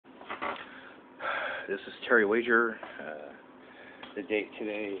This is Terry Wagar. The date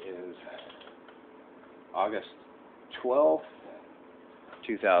today is August 12th,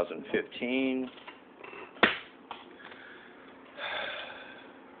 2015.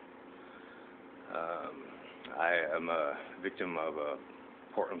 I am a victim of a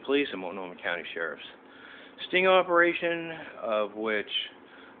Portland Police and Multnomah County Sheriff's sting operation, of which,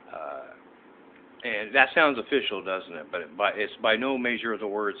 and that sounds official, doesn't it? But it's by no measure of the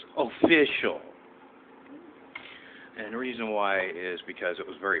words official. And the reason why is because it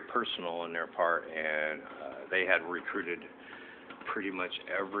was very personal on their part, and they had recruited pretty much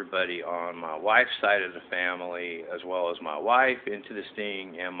everybody on my wife's side of the family, as well as my wife, into the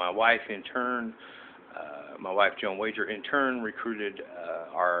sting, and my wife in turn, my wife Joan Wagar in turn recruited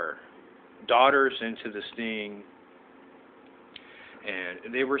our daughters into the sting,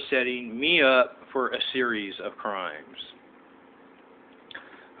 and they were setting me up for a series of crimes.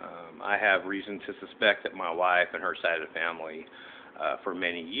 I have reason to suspect that my wife and her side of the family for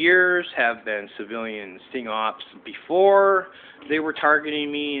many years have been civilian sting ops before they were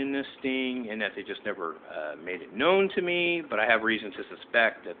targeting me in this sting, and that they just never made it known to me, but I have reason to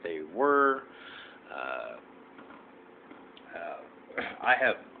suspect that they were. I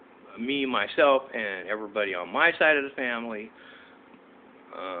have, me, myself, and everybody on my side of the family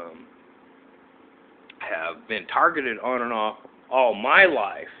have been targeted on and off all my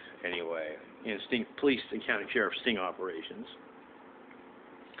life, anyway, in police and county sheriff sting operations.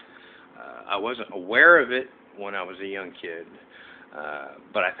 I wasn't aware of it when I was a young kid,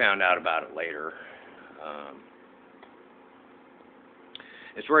 but I found out about it later.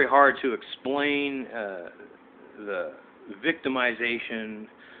 It's very hard to explain the victimization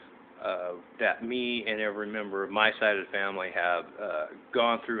that me and every member of my side of the family have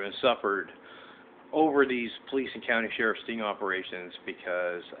gone through and suffered over these police and county sheriff sting operations,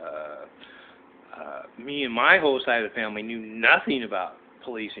 because me and my whole side of the family knew nothing about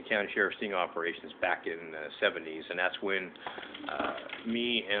police and county sheriff sting operations back in the 70s, and that's when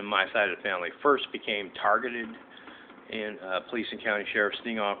me and my side of the family first became targeted in police and county sheriff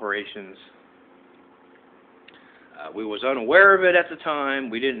sting operations. We was unaware of it at the time.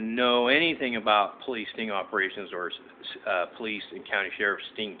 We didn't know anything about police sting operations or police and county sheriff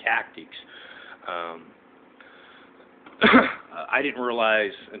sting tactics. I didn't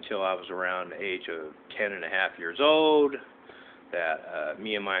realize until I was around the age of 10 and a half years old that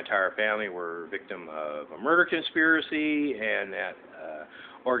me and my entire family were victim of a murder conspiracy, and that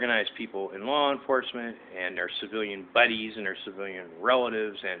organized people in law enforcement and their civilian buddies and their civilian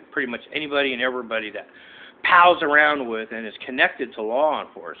relatives and pretty much anybody and everybody that pals around with and is connected to law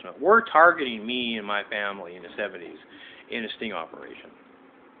enforcement were targeting me and my family in the 70s in a sting operation.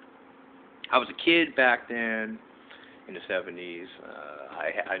 I was a kid back then in the 70s.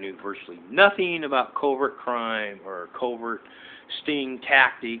 I knew virtually nothing about covert crime or covert sting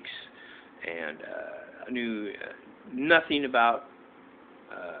tactics, and I knew nothing about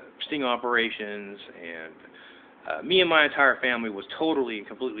sting operations, and me and my entire family was totally and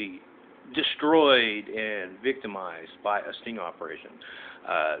completely destroyed and victimized by a sting operation.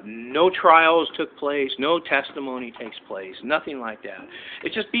 No trials took place, no testimony takes place, nothing like that.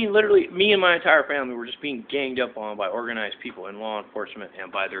 It's just being literally, me and my entire family were just being ganged up on by organized people in law enforcement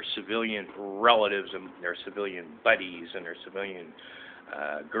and by their civilian relatives and their civilian buddies and their civilian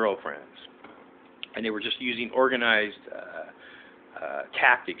girlfriends. And they were just using organized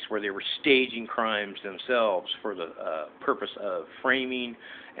tactics where they were staging crimes themselves for the purpose of framing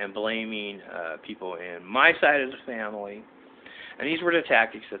and blaming people in my side of the family. And these were the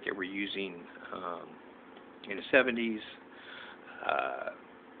tactics that they were using in the 70s.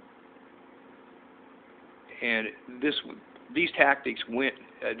 And these tactics went.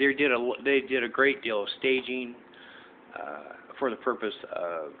 They did a great deal of staging for the purpose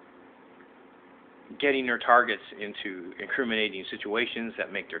of getting their targets into incriminating situations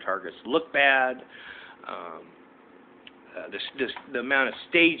that make their targets look bad. The amount of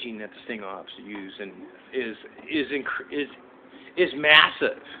staging that the sting ops use and is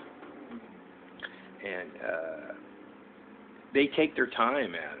massive, and they take their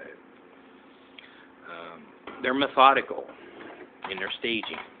time at it. They're methodical in their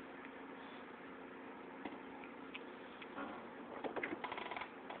staging.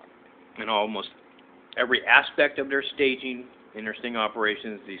 In almost every aspect of their staging in their sting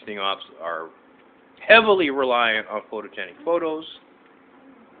operations, these sting ops are heavily reliant on photogenic photos.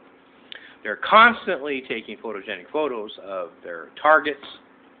 They're constantly taking photogenic photos of their targets,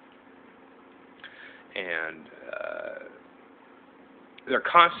 and they're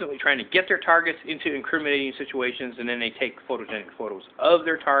constantly trying to get their targets into incriminating situations, and then they take photogenic photos of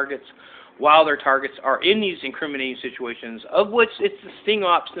their targets, while their targets are in these incriminating situations, of which it's the sting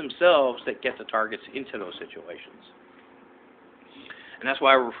ops themselves that get the targets into those situations. And that's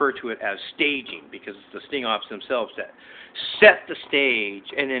why I refer to it as staging, because it's the sting ops themselves that set the stage,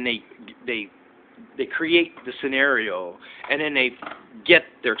 and then they create the scenario, and then they get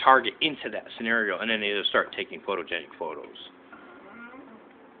their target into that scenario, and then they just start taking photogenic photos.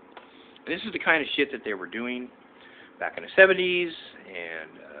 And this is the kind of shit that they were doing back in the 70s,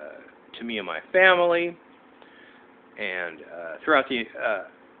 and to me and my family, and throughout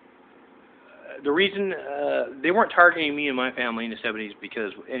the reason they weren't targeting me and my family in the 70s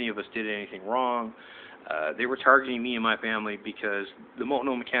because any of us did anything wrong. They were targeting me and my family because the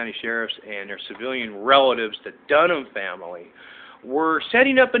Multnomah County Sheriffs and their civilian relatives, the Dunham family, were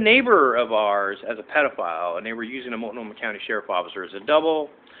setting up a neighbor of ours as a pedophile, and they were using a Multnomah County Sheriff officer as a double,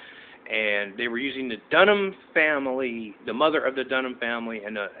 and they were using the Dunham family, the mother of the Dunham family,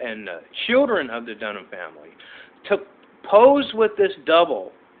 and the children of the Dunham family to pose with this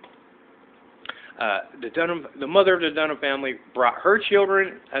double. The mother of the Dunham family brought her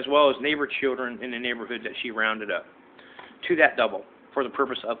children as well as neighbor children in the neighborhood that she rounded up to that double for the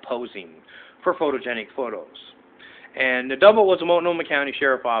purpose of posing for photogenic photos. And the double was a Multnomah County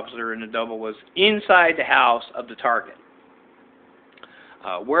Sheriff officer, and the double was inside the house of the target.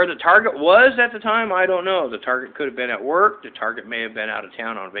 Where the target was at the time, I don't know. The target could have been at work. The target may have been out of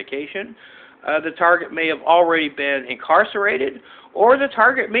town on vacation. The target may have already been incarcerated, or the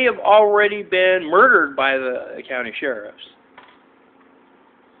target may have already been murdered by the county sheriffs.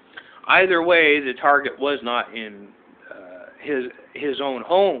 Either way, the target was not in his own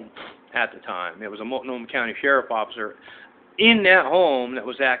home at the time. It was a Multnomah County Sheriff officer in that home that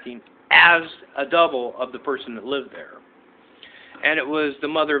was acting as a double of the person that lived there. And it was the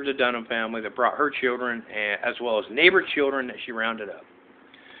mother of the Dunham family that brought her children, as well as neighbor children that she rounded up,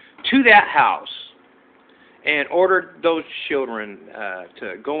 to that house and ordered those children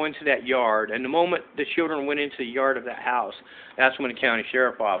to go into that yard. And the moment the children went into the yard of that house, that's when the county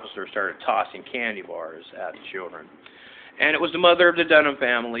sheriff officer started tossing candy bars at the children. And it was the mother of the Dunham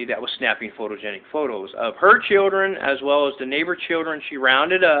family that was snapping photogenic photos of her children as well as the neighbor children she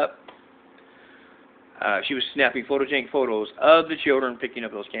rounded up. She was snapping photogenic photos of the children picking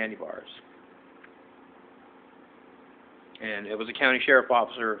up those candy bars. And it was a county sheriff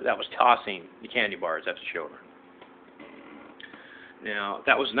officer that was tossing the candy bars at the children. Now,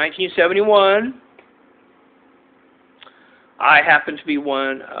 that was 1971. I happened to be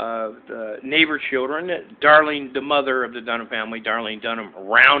one of the neighbor children that Darlene, the mother of the Dunham family, Darlene Dunham,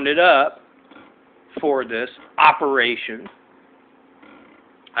 rounded up for this operation.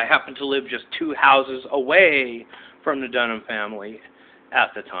 I happened to live just 2 houses away from the Dunham family at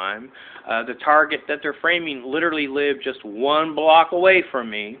the time. The target that they're framing literally lived just 1 block away from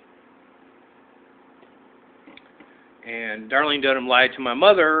me. And Darlene Dunham lied to my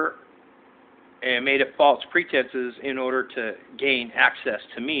mother and made up false pretenses in order to gain access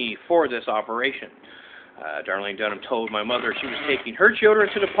to me for this operation. Darlene Dunham told my mother she was taking her children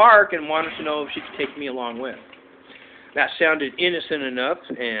to the park and wanted to know if she could take me along with. That sounded innocent enough,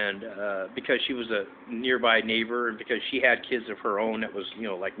 and because she was a nearby neighbor and because she had kids of her own that was,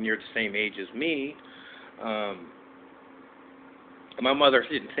 like near the same age as me, my mother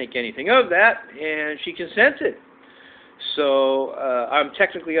didn't think anything of that, and she consented. So I'm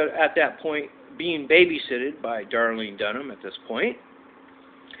technically at that point being babysitted by Darlene Dunham at this point,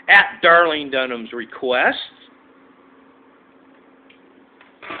 at Darlene Dunham's request.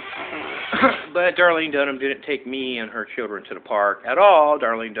 But Darlene Dunham didn't take me and her children to the park at all.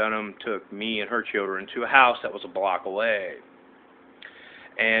 Darlene Dunham took me and her children to a house that was a block away.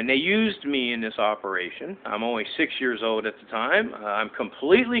 And they used me in this operation. I'm only 6 years old at the time. I'm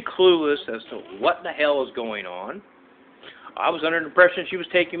completely clueless as to what the hell is going on. I was under the impression she was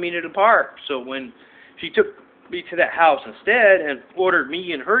taking me to the park. So when she took me to that house instead and ordered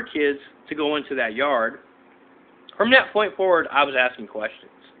me and her kids to go into that yard, from that point forward, I was asking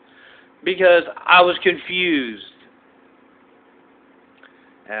questions, because I was confused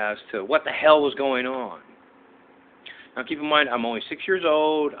as to what the hell was going on. Now keep in mind, I'm only 6 years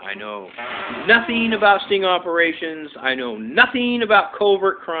old. I know nothing about sting operations. I know nothing about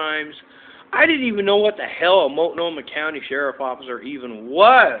covert crimes. I didn't even know what the hell a Multnomah County Sheriff officer even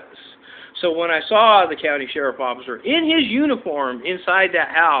was. So when I saw the county sheriff officer in his uniform inside that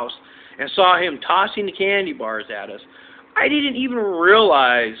house and saw him tossing the candy bars at us, I didn't even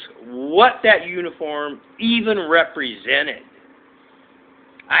realize what that uniform even represented.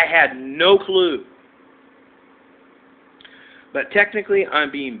 I had no clue. But technically, I'm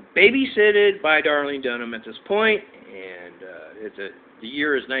being babysitted by Darlene Dunham at this point, and it's a The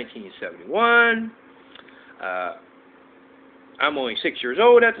year is 1971. I'm only 6 years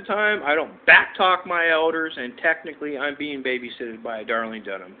old at the time. I don't backtalk my elders, and technically I'm being babysitted by Darlene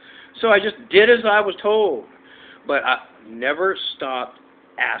Dunham. So I just did as I was told. But I never stopped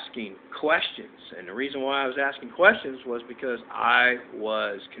asking questions. And the reason why I was asking questions was because I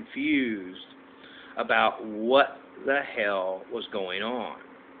was confused about what the hell was going on.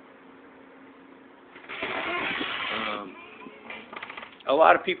 A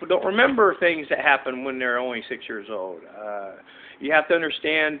lot of people don't remember things that happen when they're only 6 years old. You have to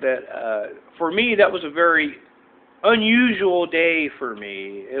understand that for me, that was a very unusual day for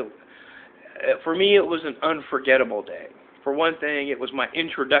me. For me, it was an unforgettable day. For one thing, it was my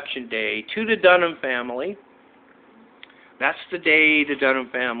introduction day to the Dunham family. That's the day the Dunham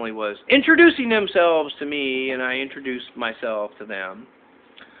family was introducing themselves to me, and I introduced myself to them.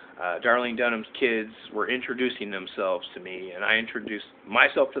 Darlene Dunham's kids were introducing themselves to me, and I introduced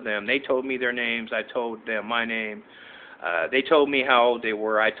myself to them. They told me their names. I told them my name. They told me how old they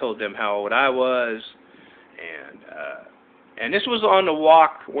were. I told them how old I was. And this was on the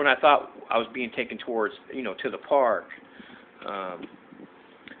walk when I thought I was being taken towards, to the park.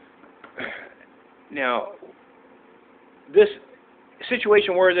 Now, this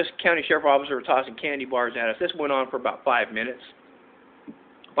situation where this county sheriff officer was tossing candy bars at us, this went on for about 5 minutes.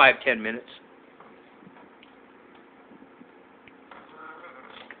 5-10 minutes.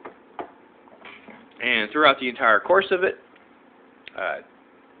 And throughout the entire course of it,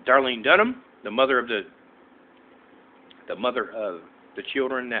 Darlene Dunham, the mother of the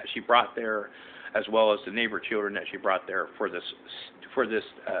children that she brought there, as well as the neighbor children that she brought there for this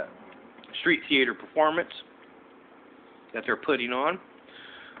street theater performance that they're putting on,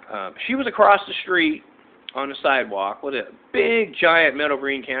 she was across the street on the sidewalk with a big, giant metal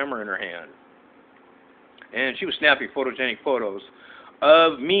green camera in her hand. And she was snapping photogenic photos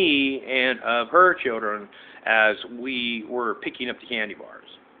of me and of her children as we were picking up the candy bars.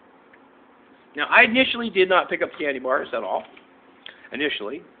 Now, I initially did not pick up the candy bars at all.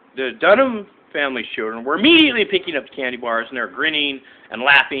 Initially. The Dunham family's children were immediately picking up the candy bars, and they're grinning and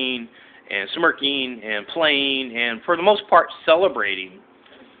laughing and smirking and playing and, for the most part, celebrating.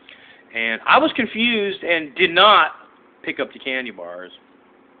 And I was confused and did not pick up the candy bars.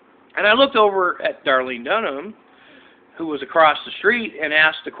 And I looked over at Darlene Dunham, who was across the street, and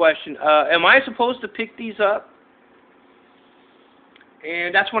asked the question, am I supposed to pick these up?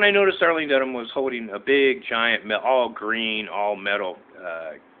 And that's when I noticed Darlene Dunham was holding a big, giant, all green, all metal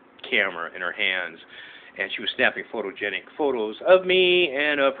camera in her hands. And she was snapping photogenic photos of me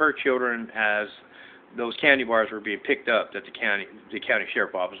and of her children as those candy bars were being picked up that the county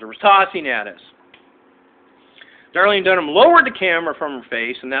sheriff officer was tossing at us. Darlene Dunham lowered the camera from her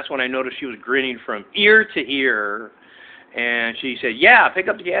face, and that's when I noticed she was grinning from ear to ear. And she said, yeah, pick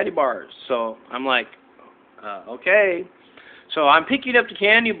up the candy bars. So I'm like, okay. So I'm picking up the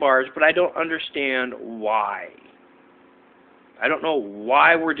candy bars, but I don't understand why. I don't know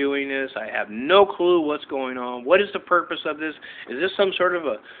why we're doing this. I have no clue what's going on. What is the purpose of this? Is this some sort of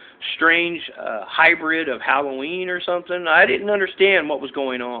a strange hybrid of Halloween or something? I didn't understand what was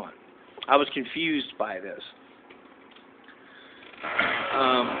going on. I was confused by this.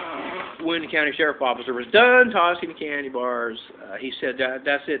 When the county sheriff officer was done tossing the candy bars, he said,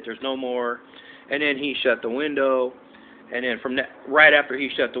 that's it, there's no more. And then he shut the window. And then from that, right after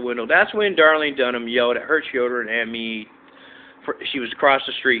he shut the window, that's when Darlene Dunham yelled at her children and me. She was across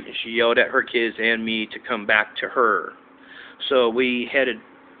the street, and she yelled at her kids and me to come back to her. So we headed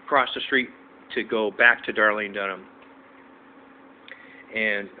across the street to go back to Darlene Dunham.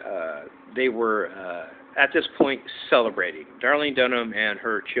 And they were, at this point, celebrating. Darlene Dunham and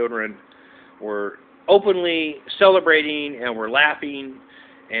her children were openly celebrating, and were laughing,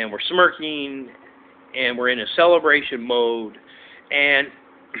 and were smirking, and were in a celebration mode. And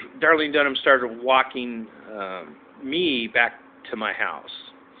Darlene Dunham started walking me back to my house.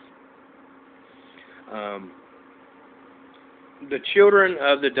 The children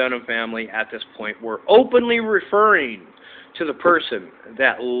of the Dunham family at this point were openly referring to the person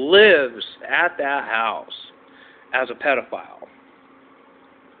that lives at that house as a pedophile.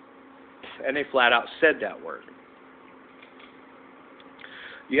 And they flat out said that word.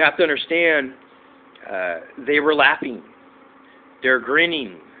 You have to understand, they were laughing, they're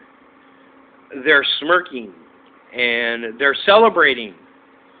grinning, they're smirking, and they're celebrating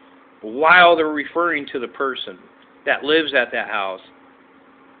while they're referring to the person that lives at that house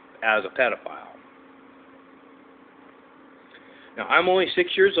as a pedophile. Now, I'm only 6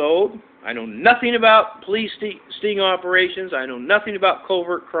 years old. I know nothing about police sting operations. I know nothing about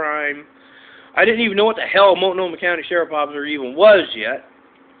covert crime. I didn't even know what the hell Multnomah County Sheriff Officer even was yet.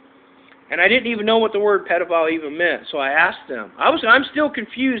 And I didn't even know what the word pedophile even meant. So I asked them. I'm still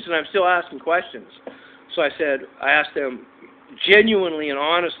confused, and I'm still asking questions. So I asked them genuinely and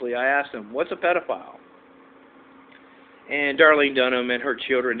honestly, I asked them, what's a pedophile? And Darlene Dunham and her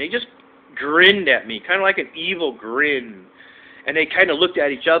children, they just grinned at me, kind of like an evil grin. And they kind of looked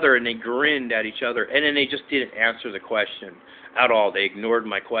at each other, and they grinned at each other. And then they just didn't answer the question at all. They ignored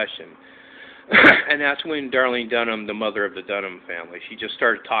my question. And that's when Darlene Dunham, the mother of the Dunham family, she just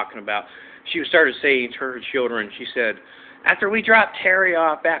started talking about, she started saying to her children, she said, after we drop Terry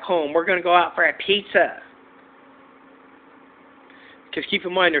off back home, we're going to go out for a pizza. Because keep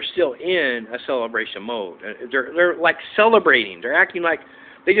in mind, they're still in a celebration mode. They're like celebrating. They're acting like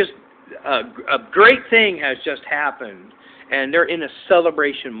they just, a great thing has just happened, and they're in a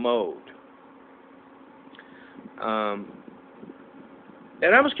celebration mode.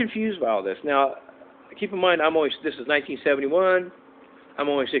 And I was confused by all this. Now, keep in mind, this is 1971. I'm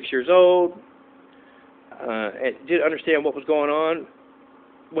only 6 years old. And didn't understand what was going on.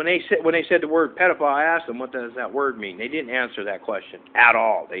 When they said the word pedophile, I asked them, what does that word mean? They didn't answer that question at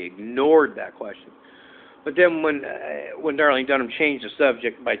all. They ignored that question. But then when Darlene Dunham changed the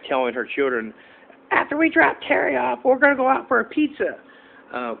subject by telling her children, after we drop Terry off, we're going to go out for a pizza.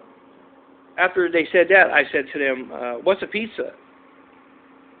 After they said that, I said to them, what's a pizza?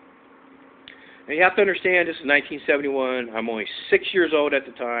 And you have to understand, this is 1971. I'm only 6 years old at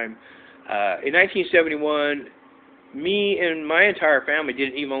the time. In 1971, me and my entire family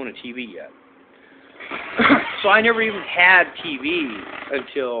didn't even own a TV yet. So I never even had TV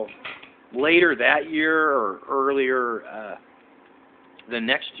until later that year or earlier the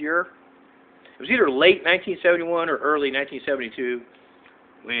next year. It was either late 1971 or early 1972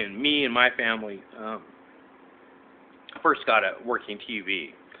 when me and my family first got a working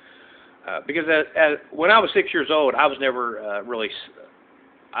TV. Because when I was 6 years old, I was never really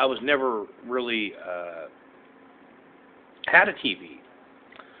had a TV.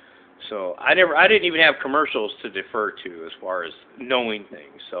 So I didn't even have commercials to defer to as far as knowing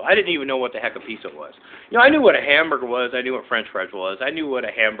things. So I didn't even know what the heck a pizza was. You know, I knew what a hamburger was. I knew what French fries was. I knew what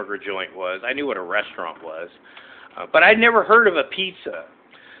a hamburger joint was. I knew what a restaurant was. But I'd never heard of a pizza.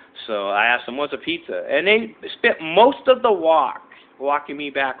 So I asked them, what's a pizza? And they spent most of the walking me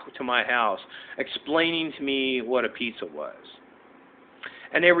back to my house, explaining to me what a pizza was.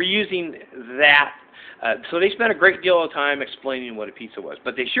 And they were using that. So they spent a great deal of time explaining what a pizza was.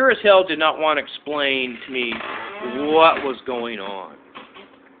 But they sure as hell did not want to explain to me what was going on.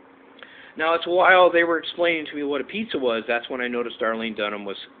 Now, it's while they were explaining to me what a pizza was, that's when I noticed Darlene Dunham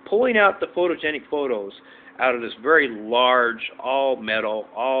was pulling out the photogenic photos out of this very large, all metal,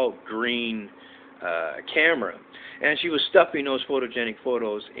 all green camera. And she was stuffing those photogenic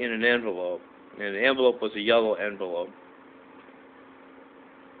photos in an envelope. And the envelope was a yellow envelope.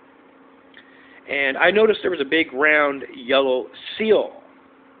 And I noticed there was a big round yellow seal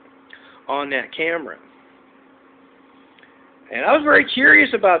on that camera. And I was very curious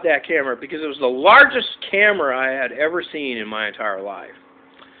about that camera because it was the largest camera I had ever seen in my entire life.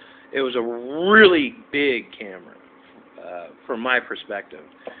 It was a really big camera from my perspective.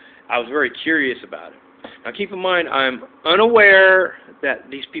 I was very curious about it. Now keep in mind, I'm unaware that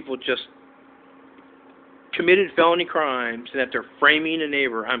these people just committed felony crimes and that they're framing a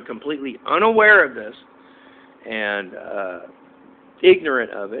neighbor. I'm completely unaware of this and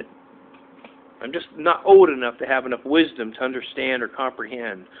ignorant of it. I'm just not old enough to have enough wisdom to understand or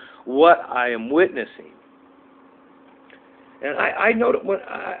comprehend what I am witnessing. And I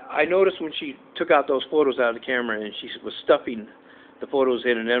noticed when she took out those photos out of the camera and she was stuffing the photos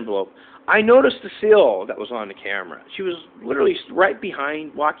in an envelope, I noticed the seal that was on the camera. She was literally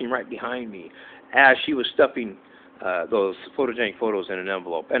walking right behind me as she was stuffing those photogenic photos in an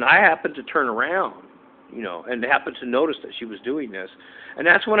envelope. And I happened to turn around, you know, and happened to notice that she was doing this. And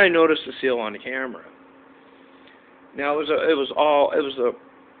that's when I noticed the seal on the camera. Now it was a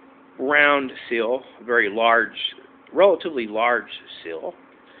round seal, a very large, relatively large seal.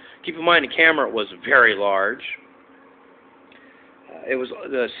 Keep in mind the camera was very large.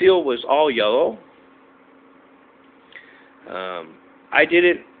 The seal was all yellow. I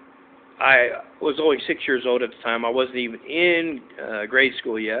was only 6 years old at the time. I wasn't even in grade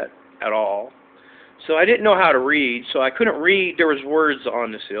school yet at all. So I didn't know how to read, so I couldn't read. There was words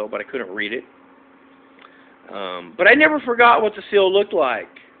on the seal, but I couldn't read it. But I never forgot what the seal looked like.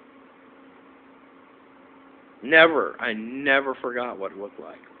 Never. I never forgot what it looked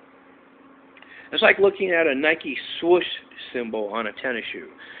like. It's like looking at a Nike swoosh symbol on a tennis shoe.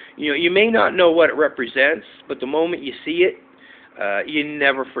 You know, you may not know what it represents, but the moment you see it, you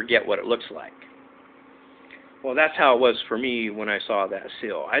never forget what it looks like. Well, that's how it was for me when I saw that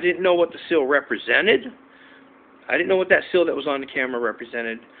seal. I didn't know what the seal represented. I didn't know what that seal that was on the camera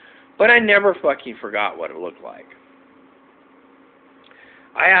represented, but I never fucking forgot what it looked like.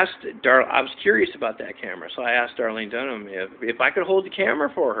 I was curious about that camera, so I asked Darlene Dunham if I could hold the camera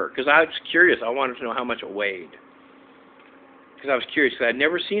for her, because I was curious. I wanted to know how much it weighed. Because I was curious, because I'd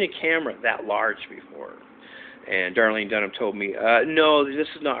never seen a camera that large before. And Darlene Dunham told me, no, this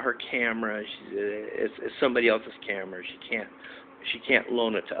is not her camera. It's somebody else's camera. She can't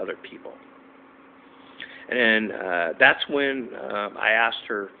loan it to other people. And then that's when I asked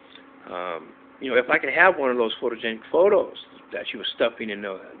her, if I could have one of those photogenic photos that she was stuffing in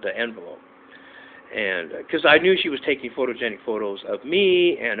the envelope. And because I knew she was taking photogenic photos of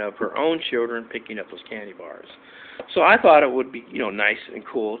me and of her own children picking up those candy bars. So I thought it would be, nice and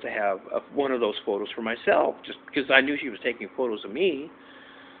cool to have one of those photos for myself, just because I knew she was taking photos of me.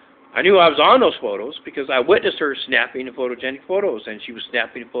 I knew I was on those photos because I witnessed her snapping photogenic photos, and she was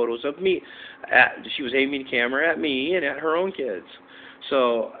snapping photos of me. She was aiming the camera at me and at her own kids.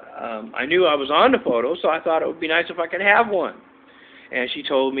 So I knew I was on the photo, so I thought it would be nice if I could have one. And she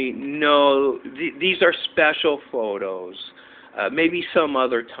told me, no, these are special photos, maybe some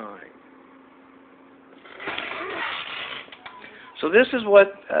other time. So this is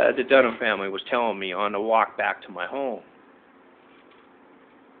what the Dunham family was telling me on the walk back to my home.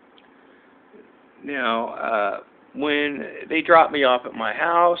 Now, when they dropped me off at my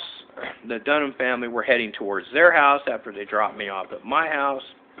house, the Dunham family were heading towards their house after they dropped me off at my house.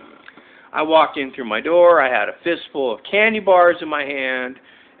 I walked in through my door. I had a fistful of candy bars in my hand,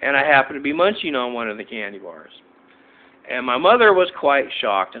 and I happened to be munching on one of the candy bars. And my mother was quite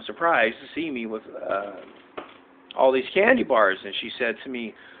shocked and surprised to see me with all these candy bars. And she said to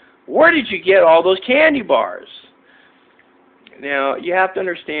me, "Where did you get all those candy bars?" Now, you have to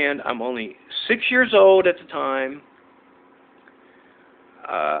understand, I'm only 6 years old at the time.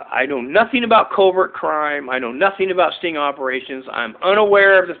 I know nothing about covert crime. I know nothing about sting operations. I'm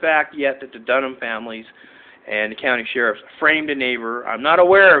unaware of the fact yet that the Dunham families and the county sheriffs framed a neighbor. I'm not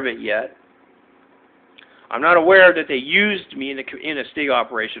aware of it yet. I'm not aware that they used me in a sting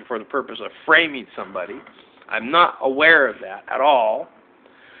operation for the purpose of framing somebody. I'm not aware of that at all.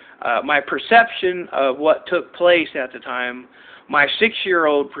 My perception of what took place at the time, my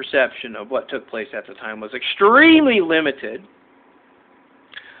 6-year-old perception of what took place at the time was extremely limited.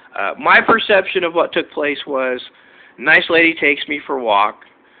 My perception of what took place was, nice lady takes me for a walk,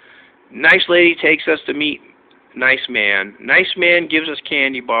 nice lady takes us to meet nice man gives us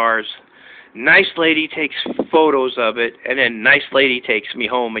candy bars, nice lady takes photos of it, and then nice lady takes me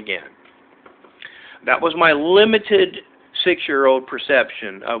home again. That was my limited 6-year-old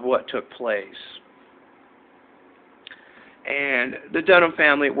perception of what took place. And the Dunham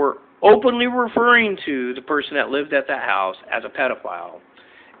family were openly referring to the person that lived at that house as a pedophile.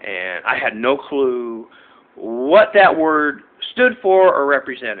 And I had no clue what that word stood for or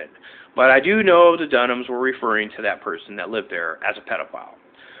represented. But I do know the Dunhams were referring to that person that lived there as a pedophile.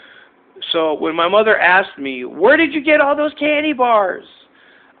 So when my mother asked me, "Where did you get all those candy bars?"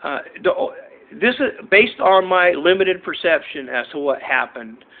 This is based on my limited perception as to what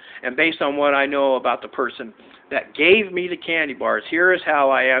happened, and based on what I know about the person that gave me the candy bars. Here is how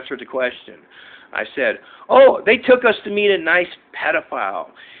I answered the question. I said, "Oh, they took us to meet a nice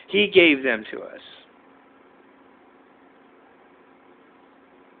pedophile. He gave them to us."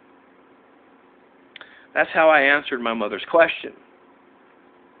 That's how I answered my mother's question.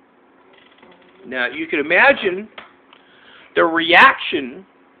 Now, you can imagine the reaction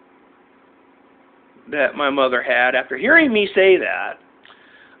that my mother had after hearing me say that.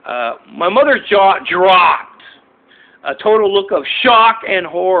 My mother's jaw dropped. A total look of shock and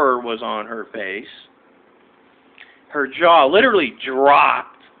horror was on her face. Her jaw literally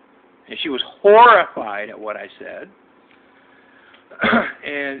dropped, and she was horrified at what I said.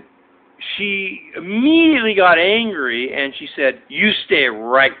 And she immediately got angry, and she said, "You stay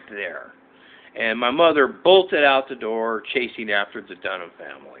right there." And my mother bolted out the door, chasing after the Dunham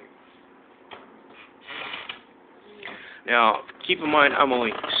family. Now, keep in mind, I'm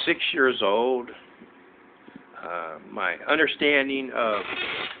only 6 years old. My understanding of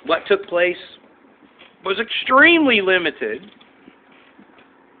what took place was extremely limited.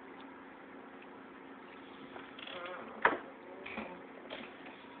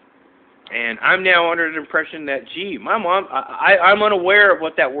 And I'm now under the impression that, gee, my mom, I'm unaware of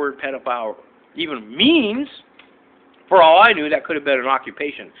what that word pedophile even means. For all I knew, that could have been an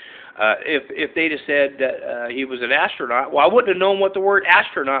occupation. If they'd have said that he was an astronaut, well, I wouldn't have known what the word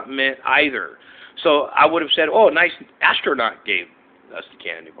astronaut meant either. So I would have said, "Oh, nice astronaut gave us the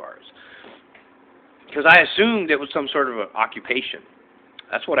candy bars." Because I assumed it was some sort of an occupation.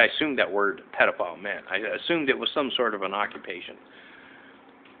 That's what I assumed that word pedophile meant. I assumed it was some sort of an occupation.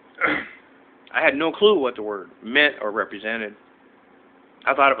 I had no clue what the word meant or represented.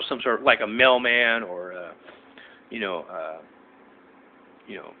 I thought it was some sort of like a mailman or,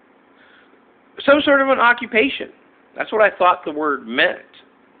 some sort of an occupation. That's what I thought the word meant.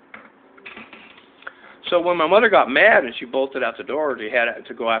 So when my mother got mad and she bolted out the door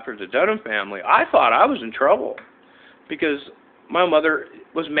to go after the Dunham family, I thought I was in trouble because my mother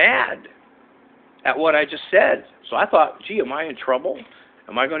was mad at what I just said. So I thought, gee, am I in trouble?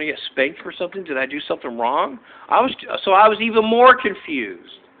 Am I going to get spanked for something? Did I do something wrong? I was even more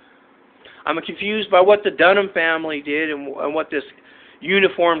confused. I'm confused by what the Dunham family did and what this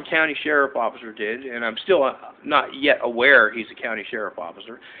uniformed county sheriff officer did, and I'm still not yet aware he's a county sheriff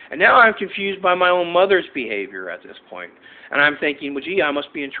officer. And now I'm confused by my own mother's behavior at this point. And I'm thinking, well, gee, I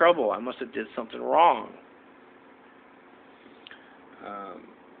must be in trouble. I must have did something wrong.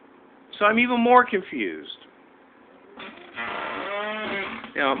 So I'm even more confused.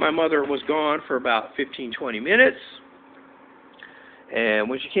 Now, my mother was gone for about 15, 20 minutes. And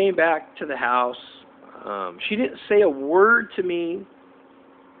when she came back to the house, she didn't say a word to me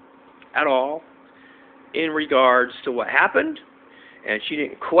at all in regards to what happened, and she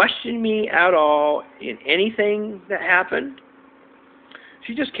didn't question me at all in anything that happened.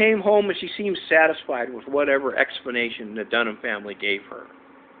 She just came home and she seemed satisfied with whatever explanation the Dunham family gave her.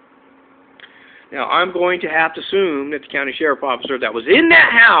 Now, I'm going to have to assume that the county sheriff officer that was in that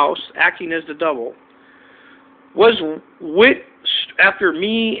house, acting as the double, was with, after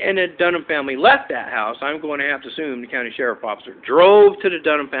me and the Dunham family left that house, I'm going to have to assume the county sheriff officer drove to the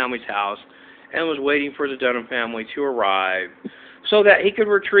Dunham family's house and was waiting for the Dunham family to arrive so that he could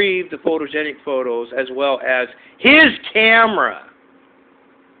retrieve the photogenic photos as well as his camera.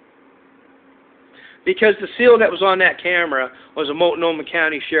 Because the seal that was on that camera was a Multnomah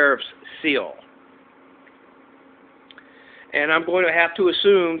County Sheriff's seal. And I'm going to have to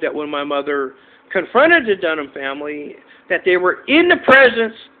assume that when my mother confronted the Dunham family, that they were in the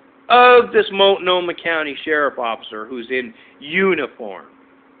presence of this Multnomah County Sheriff officer who's in uniform.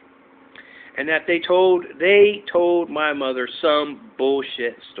 And that they told my mother some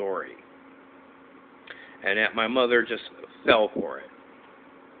bullshit story. And that my mother just fell for it.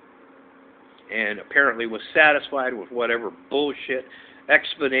 And apparently was satisfied with whatever bullshit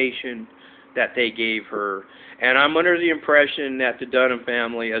explanation that they gave her. And I'm under the impression that the Dunham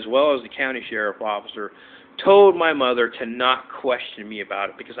family, as well as the county sheriff officer, told my mother to not question me about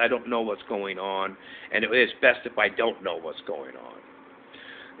it because I don't know what's going on, and it's best if I don't know what's going on.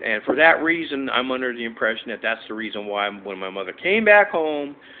 And for that reason, I'm under the impression that that's the reason why when my mother came back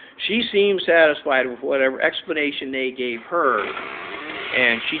home, she seemed satisfied with whatever explanation they gave her,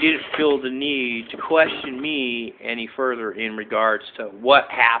 and she didn't feel the need to question me any further in regards to what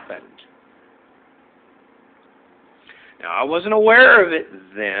happened. Now, I wasn't aware of it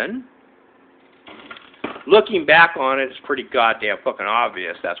then. Looking back on it, it's pretty goddamn fucking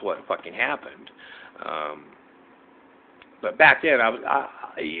obvious that's what fucking happened. But back then,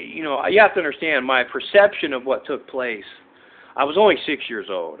 you have to understand my perception of what took place. I was only 6 years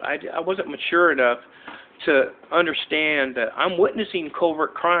old. I wasn't mature enough to understand that I'm witnessing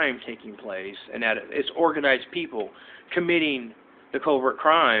covert crime taking place and that it's organized people committing the covert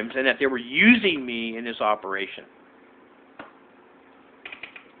crimes and that they were using me in this operation.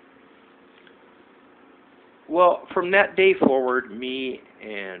 Well, from that day forward, me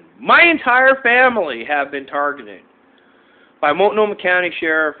and my entire family have been targeted by Multnomah County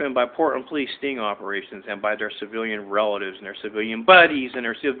Sheriff and by Portland Police sting operations and by their civilian relatives and their civilian buddies and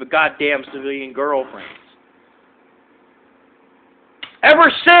their goddamn civilian girlfriends. Ever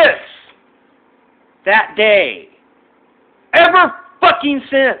since that day. Ever fucking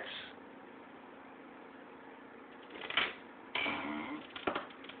since.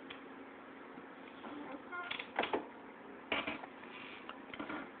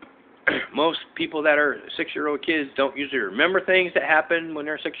 Most people that are 6-year-old kids don't usually remember things that happened when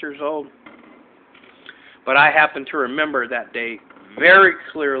they're 6 years old. But I happen to remember that day very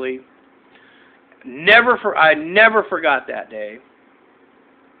clearly. I never forgot that day.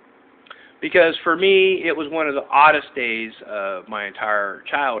 Because for me, it was one of the oddest days of my entire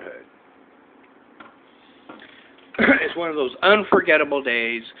childhood. It's one of those unforgettable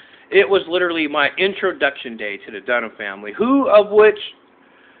days. It was literally my introduction day to the Dunham family, of which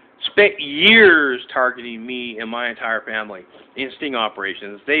spent years targeting me and my entire family in sting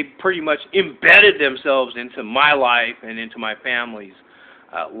operations. They pretty much embedded themselves into my life and into my family's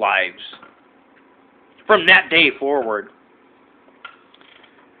lives from that day forward.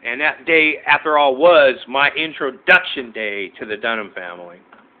 And that day, after all, was my introduction day to the Dunham family.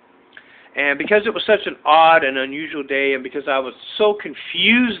 And because it was such an odd and unusual day, and because I was so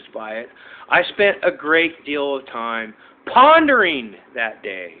confused by it, I spent a great deal of time pondering that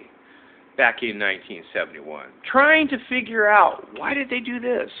day back in 1971, trying to figure out, why did they do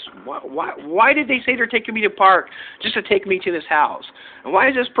this? Why did they say they're taking me to park just to take me to this house? And why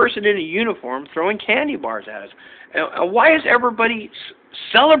is this person in a uniform throwing candy bars at us? And why is everybody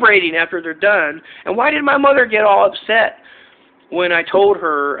celebrating after they're done? And why did my mother get all upset when I told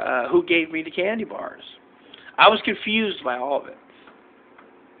her who gave me the candy bars? I was confused by all of it.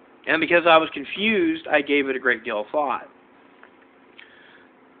 And because I was confused, I gave it a great deal of thought.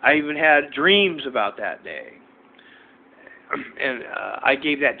 I even had dreams about that day. And I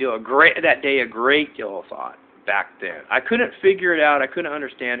gave that day a great deal of thought back then. I couldn't figure it out. I couldn't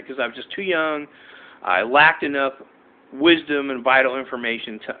understand it because I was just too young. I lacked enough wisdom and vital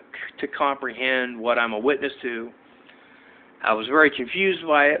information to comprehend what I'm a witness to. I was very confused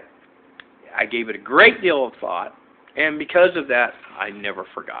by it. I gave it a great deal of thought, and because of that, I never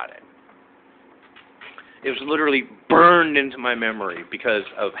forgot it. It was literally burned into my memory because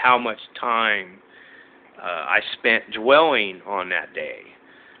of how much time I spent dwelling on that day,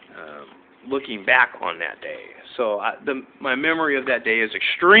 looking back on that day. So my memory of that day is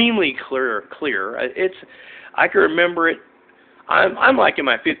extremely clear. I can remember it. I'm like in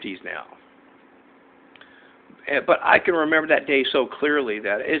my 50s now. But I can remember that day so clearly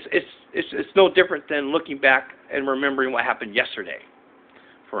that it's no different than looking back and remembering what happened yesterday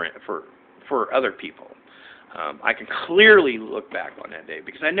for other people. I can clearly look back on that day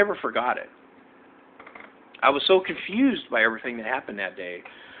because I never forgot it. I was so confused by everything that happened that day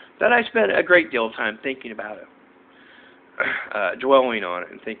that I spent a great deal of time thinking about it, dwelling on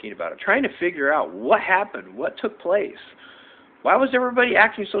it and thinking about it, trying to figure out what happened, what took place. Why was everybody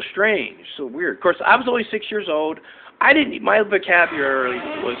acting so strange, so weird? Of course, I was only 6 years old. My vocabulary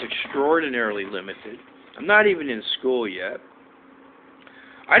was extraordinarily limited. I'm not even in school yet.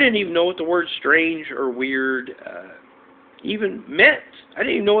 I didn't even know what the word strange or weird even meant. I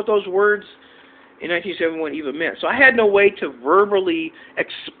didn't even know what those words in 1971 even meant. So I had no way to verbally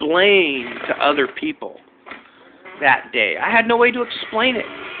explain to other people that day. I had no way to explain it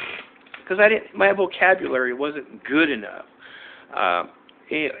because my vocabulary wasn't good enough.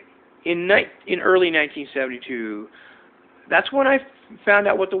 In early 1972, that's when I found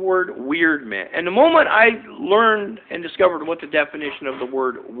out what the word weird meant. And the moment I learned and discovered what the definition of the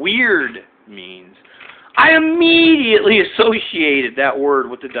word weird means, I immediately associated that word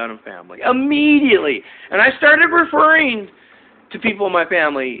with the Dunham family. Immediately. And I started referring to people in my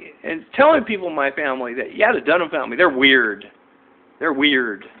family and telling people in my family that, yeah, the Dunham family, they're weird. They're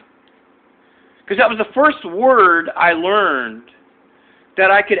weird. Because that was the first word I learned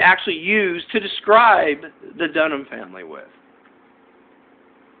that I could actually use to describe the Dunham family with.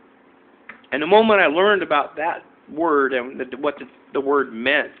 And the moment I learned about that word and what the word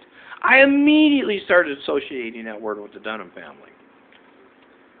meant, I immediately started associating that word with the Dunham family.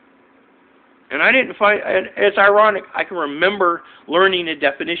 And and it's ironic, I can remember learning a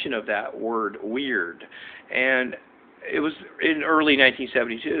definition of that word, weird. And it was in early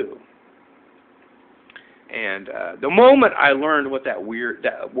 1972. And the moment I learned what that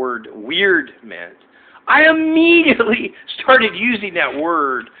word weird meant, I immediately started using that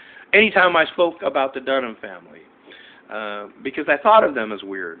word anytime I spoke about the Dunham family, because I thought of them as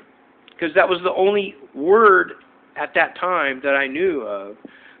weird. Because that was the only word at that time that I knew of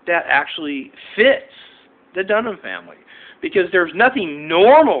that actually fits the Dunham family. Because there's nothing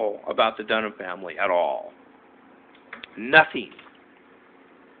normal about the Dunham family at all. Nothing.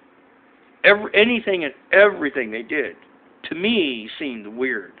 Anything and everything they did, to me, seemed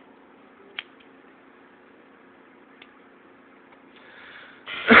weird.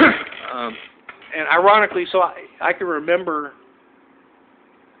 And ironically, so I can remember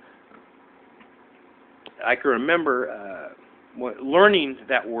learning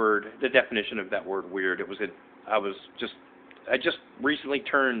that word, the definition of that word weird. I just recently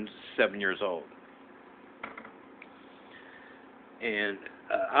turned 7 years old, and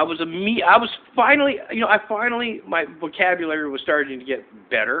my vocabulary was starting to get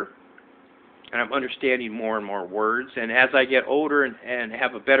better, and I'm understanding more and more words. And as I get older and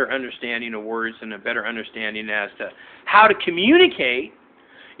have a better understanding of words and a better understanding as to how to communicate,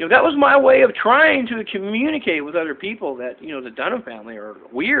 that was my way of trying to communicate with other people that, the Dunham family are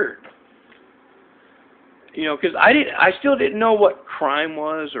weird. Because I still didn't know what crime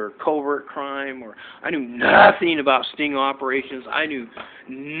was or covert crime, or I knew nothing about sting operations. I knew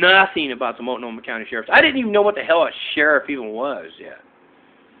nothing about the Multnomah County Sheriff's. I didn't even know what the hell a sheriff even was yet.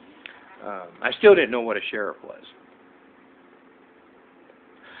 I still didn't know what a sheriff was.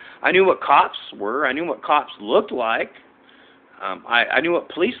 I knew what cops were. I knew what cops looked like. I knew what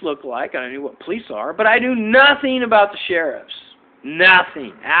police looked like, and I knew what police are, but I knew nothing about the sheriffs.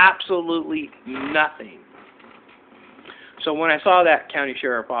 Nothing. Absolutely nothing. So when I saw that county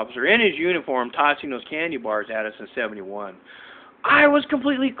sheriff officer in his uniform tossing those candy bars at us in 71, I was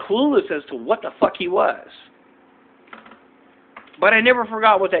completely clueless as to what the fuck he was. But I never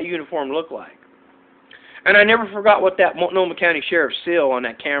forgot what that uniform looked like. And I never forgot what that Multnomah County Sheriff's seal on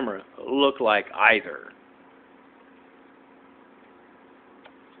that camera looked like either.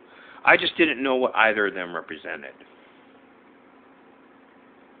 I just didn't know what either of them represented.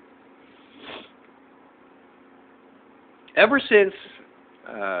 Ever since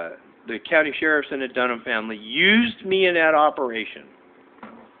the county sheriffs and the Dunham family used me in that operation,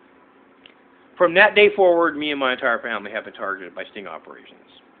 from that day forward, me and my entire family have been targeted by sting operations.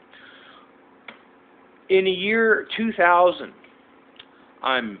 In the year 2000,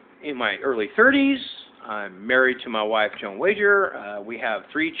 I'm in my early 30s. I'm married to my wife, Joan Wagar. We have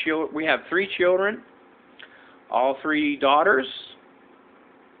three children, all three daughters,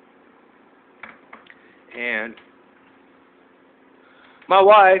 and my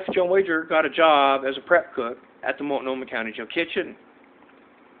wife, Joan Wagar, got a job as a prep cook at the Multnomah County Jail kitchen.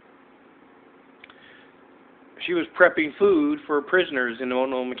 She was prepping food for prisoners in the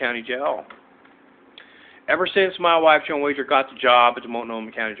Multnomah County Jail. Ever since my wife, Joan Wagar, got the job at the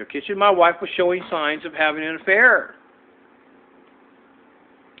Multnomah County Jail kitchen, my wife was showing signs of having an affair.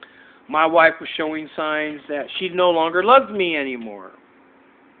 My wife was showing signs that she no longer loved me anymore.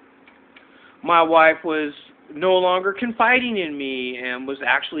 My wife was no longer confiding in me and was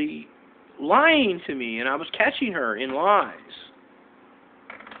actually lying to me, and I was catching her in lies.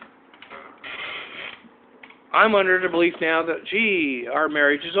 I'm under the belief now that, gee, our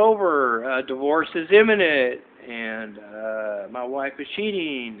marriage is over, divorce is imminent, and my wife is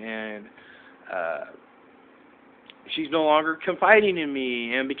cheating, and she's no longer confiding in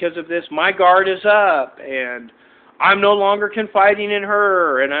me, and because of this, my guard is up, and I'm no longer confiding in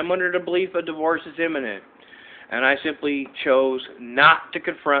her, and I'm under the belief a divorce is imminent. And I simply chose not to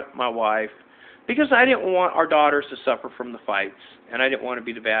confront my wife because I didn't want our daughters to suffer from the fights, and I didn't want to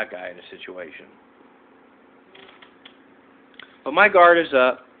be the bad guy in the situation. But my guard is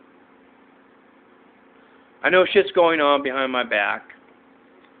up. I know shit's going on behind my back.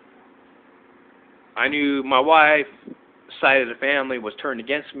 I knew my wife's side of the family was turned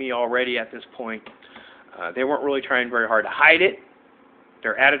against me already at this point. They weren't really trying very hard to hide it.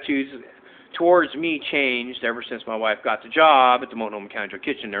 Their attitudes towards me changed ever since my wife got the job at the Multnomah County Jail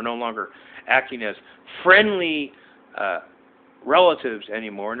kitchen. They're no longer acting as friendly relatives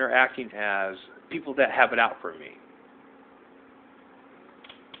anymore, and they're acting as people that have it out for me.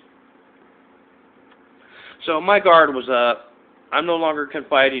 So my guard was up. I'm no longer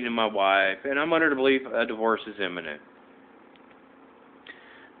confiding in my wife, and I'm under the belief a divorce is imminent.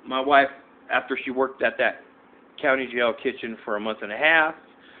 My wife, after she worked at that county jail kitchen for a month and a half,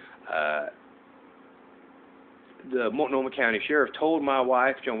 the Multnomah County Sheriff told my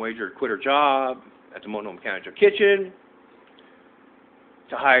wife, Joan Wagar, to quit her job at the Multnomah County Jail kitchen,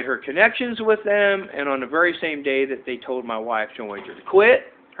 to hide her connections with them, and on the very same day that they told my wife, Joan Wagar, to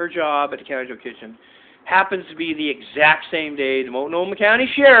quit her job at the county jail kitchen, happens to be the exact same day the Multnomah County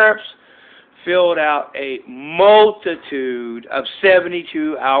Sheriffs filled out a multitude of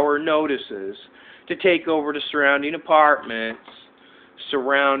 72-hour notices to take over the surrounding apartments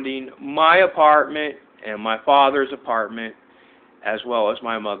surrounding my apartment and my father's apartment, as well as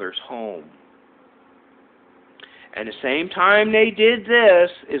my mother's home. And the same time they did this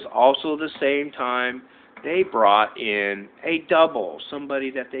is also the same time they brought in a double, somebody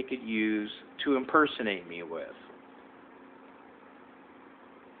that they could use to impersonate me with.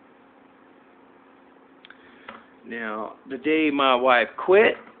 Now, the day my wife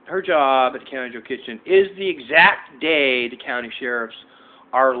quit her job at the county jail kitchen is the exact day the county sheriffs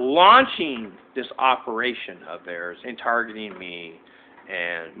are launching this operation of theirs and targeting me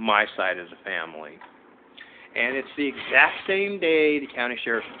and my side of the family. And it's the exact same day the county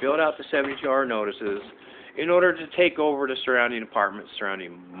sheriffs filled out the 72-hour notices in order to take over the surrounding apartments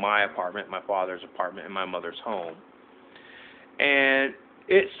surrounding my apartment, my father's apartment, and my mother's home. And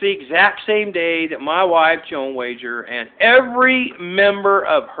it's the exact same day that my wife, Joan Wagar, and every member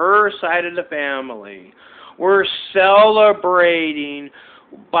of her side of the family were celebrating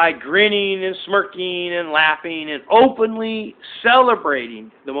by grinning and smirking and laughing and openly celebrating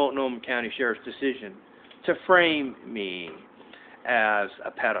the Multnomah County Sheriff's decision to frame me as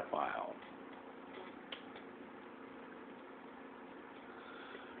a pedophile.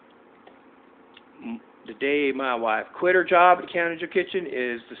 the day my wife quit her job at the county jail kitchen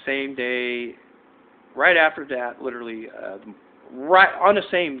is the same day, right after that, literally, right on the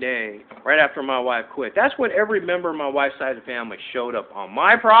same day, right after my wife quit. That's when every member of my wife's side of the family showed up on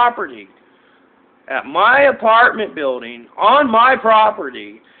my property, at my apartment building, on my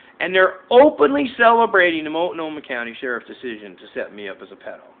property, and they're openly celebrating the Multnomah County Sheriff's decision to set me up as a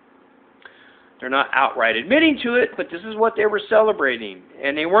pedo. They're not outright admitting to it, but this is what they were celebrating.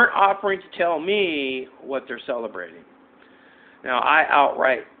 And they weren't offering to tell me what they're celebrating. Now, I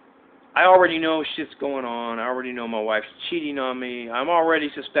already know shit's going on. I already know my wife's cheating on me. I'm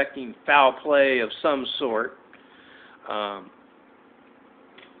already suspecting foul play of some sort.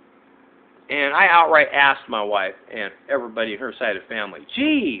 And I outright asked my wife and everybody in her side of the family,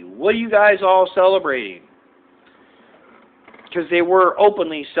 gee, what are you guys all celebrating? Because they were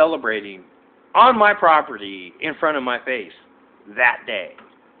openly celebrating on my property in front of my face that day.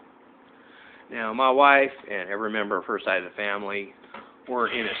 Now, my wife and every member of her side of the family were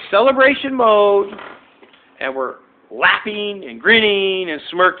in a celebration mode and were laughing and grinning and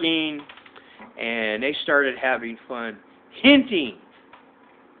smirking, and they started having fun hinting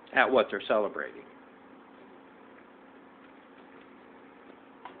at what they're celebrating.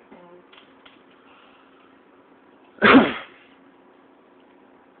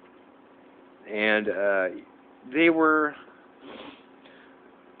 And they were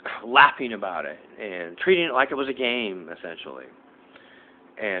laughing about it and treating it like it was a game, essentially.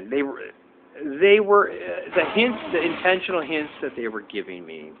 And they were the hints, the intentional hints that they were giving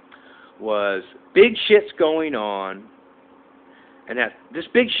me was big shit's going on, and that this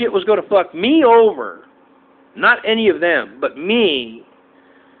big shit was going to fuck me over, not any of them, but me,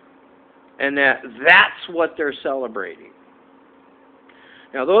 and that's what they're celebrating.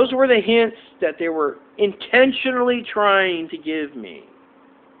 Now, those were the hints that they were intentionally trying to give me.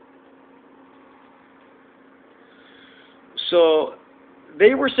 So,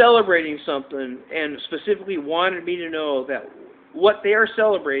 they were celebrating something and specifically wanted me to know that what they are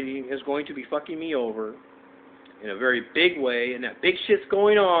celebrating is going to be fucking me over in a very big way, and that big shit's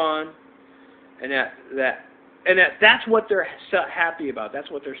going on, and that's what they're happy about. That's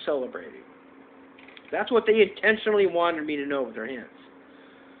what they're celebrating. That's what they intentionally wanted me to know with their hints.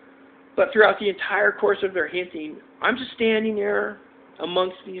 But throughout the entire course of their hinting, I'm just standing there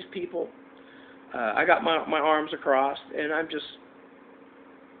amongst these people. I got my arms across, and I'm just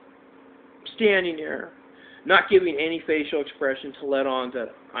standing there, not giving any facial expression to let on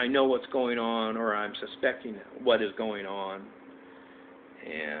that I know what's going on or I'm suspecting what is going on,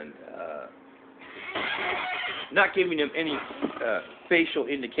 and not giving them any facial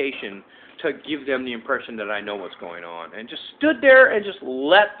indication to give them the impression that I know what's going on, and just stood there and just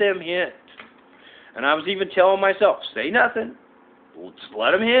let them hint. And I was even telling myself, say nothing, just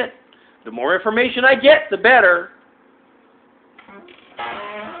let them hint. The more information I get, the better.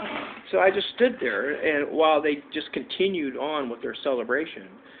 So I just stood there, and while they just continued on with their celebration,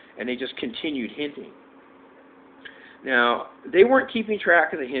 and they just continued hinting. Now, they weren't keeping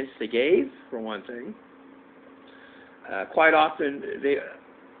track of the hints they gave, for one thing. Quite often, they,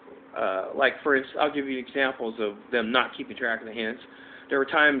 like for instance, I'll give you examples of them not keeping track of the hints. There were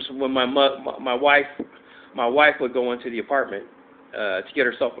times when my wife would go into the apartment to get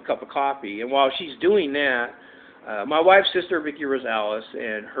herself a cup of coffee, and while she's doing that, my wife's sister, Vicky Rosales,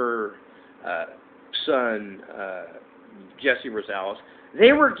 and her son, Jesse Rosales,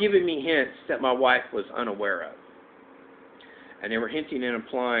 they were giving me hints that my wife was unaware of. And they were hinting and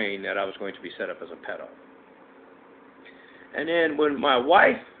implying that I was going to be set up as a pedo. And then when my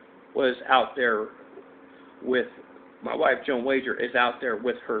wife was out there with, my wife, Joan Wager, is out there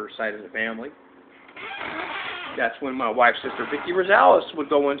with her side of the family, that's when my wife's sister, Vicky Rosales, would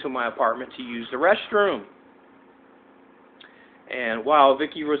go into my apartment to use the restroom. And while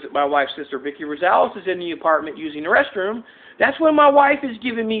my wife's sister, Vicky Rosales, is in the apartment using the restroom, that's when my wife is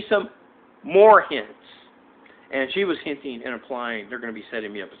giving me some more hints. And she was hinting and implying they're going to be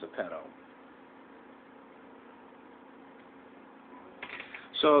setting me up as a pedo.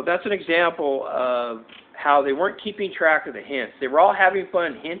 So that's an example of how they weren't keeping track of the hints. They were all having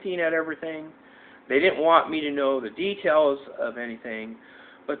fun hinting at everything. They didn't want me to know the details of anything,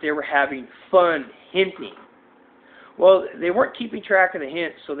 but they were having fun hinting. Well, they weren't keeping track of the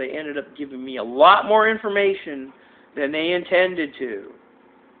hints, so they ended up giving me a lot more information than they intended to.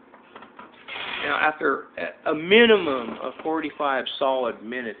 Now, after a minimum of 45 solid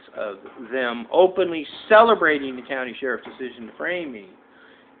minutes of them openly celebrating the county sheriff's decision to frame me,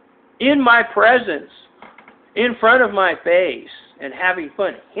 in my presence, in front of my face, and having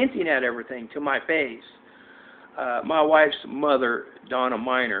fun hinting at everything to my face, my wife's mother, Donna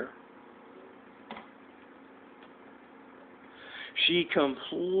Miner,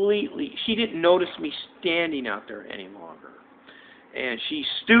 she didn't notice me standing out there any longer. And she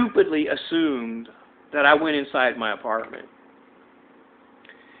stupidly assumed that I went inside my apartment.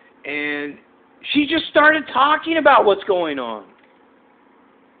 And she just started talking about what's going on.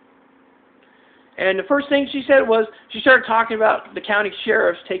 And the first thing she said was, she started talking about the county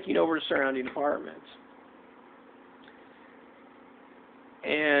sheriffs taking over the surrounding apartments.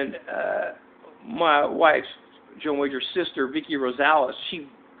 And my wife's, Joan Wager's sister, Vicki Rosales, she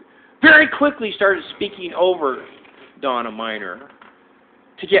very quickly started speaking over Donna Miner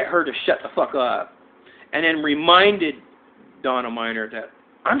to get her to shut the fuck up. And then reminded Donna Miner that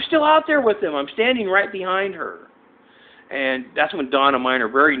I'm still out there with them. I'm standing right behind her. And that's when Donna Miner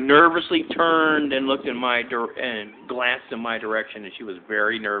very nervously turned and looked in and glanced in my direction, and she was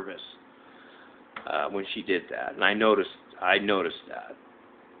very nervous when she did that. And I noticed that.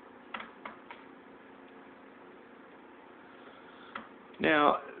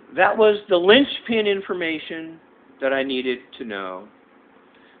 Now, that was the linchpin information that I needed to know.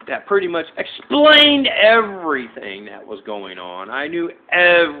 That pretty much explained everything that was going on. I knew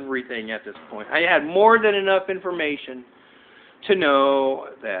everything at this point. I had more than enough information to know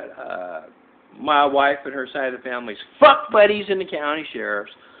that my wife and her side of the family's fuck buddies in the county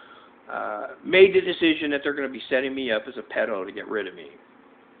sheriffs made the decision that they're going to be setting me up as a pedo to get rid of me.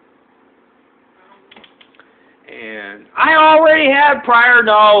 And I already had prior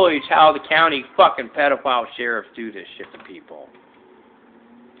knowledge how the county fucking pedophile sheriffs do this shit to people.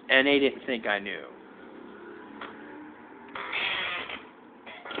 And they didn't think I knew.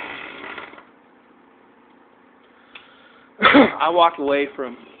 I walked away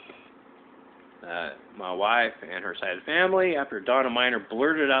from my wife and her side of the family after Donna Miner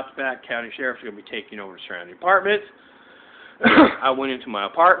blurted out the fact county sheriffs are going to be taking over the surrounding apartments. I went into my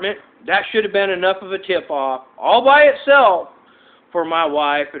apartment. That should have been enough of a tip-off all by itself for my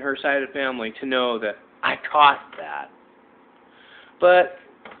wife and her side of the family to know that I caught that. But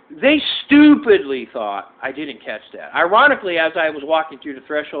they stupidly thought I didn't catch that. Ironically, as I was walking through the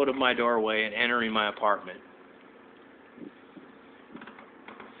threshold of my doorway and entering my apartment,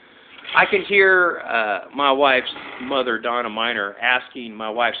 I could hear my wife's mother, Donna Miner, asking my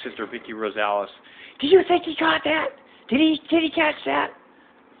wife's sister, Vicki Rosales, "Do you think he caught that? Did he catch that?"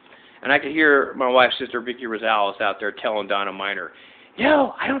 And I could hear my wife's sister, Vicki Rosales, out there telling Donna Miner,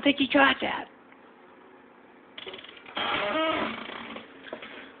 "No, I don't think he caught that."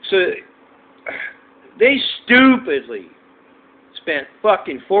 So they stupidly spent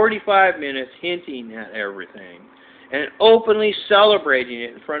fucking 45 minutes hinting at everything and openly celebrating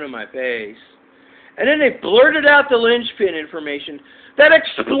it in front of my face. And then they blurted out the linchpin information that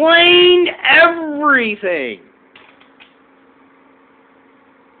explained everything.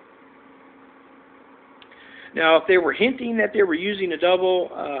 Now, if they were hinting that they were using a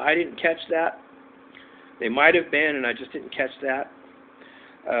double, I didn't catch that. They might have been, and I just didn't catch that.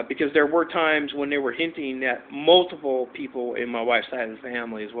 Because there were times when they were hinting that multiple people in my wife's side of the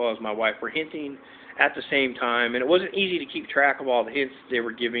family, as well as my wife, were hinting at the same time. And it wasn't easy to keep track of all the hints they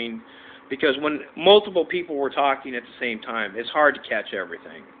were giving, because when multiple people were talking at the same time, it's hard to catch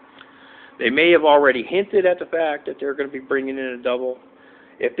everything. They may have already hinted at the fact that they're going to be bringing in a double.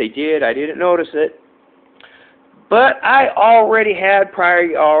 If they did, I didn't notice it. But I already had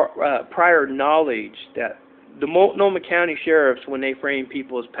prior knowledge that the Multnomah County Sheriffs, when they frame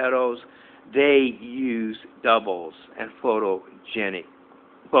people as pedos, they use doubles and photogenic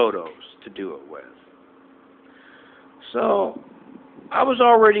photos to do it with. So I was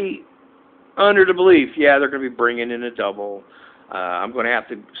already under the belief, yeah, they're going to be bringing in a double. I'm going to have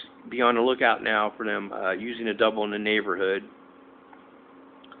to be on the lookout now for them using a double in the neighborhood.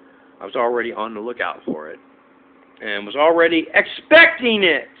 I was already on the lookout for it and was already expecting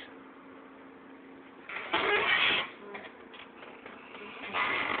it.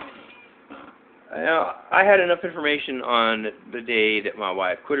 Now, I had enough information on the day that my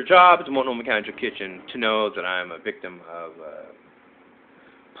wife quit her job at the Multnomah County Kitchen to know that I'm a victim of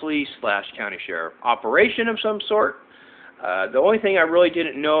police/county sheriff operation of some sort. The only thing I really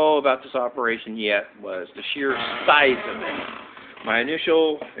didn't know about this operation yet was the sheer size of it. My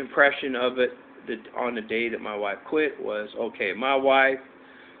initial impression of it on the day that my wife quit was, okay, my wife,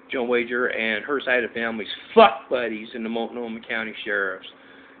 Joan Wager, and her side of the family's fuck buddies in the Multnomah County Sheriffs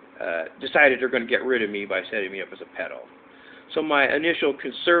decided they're going to get rid of me by setting me up as a pedo. So my initial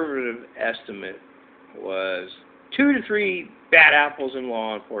conservative estimate was 2 to 3 bad apples in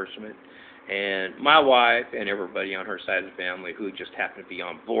law enforcement, and my wife and everybody on her side of the family who just happened to be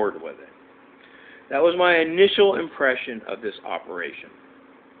on board with it. That was my initial impression of this operation.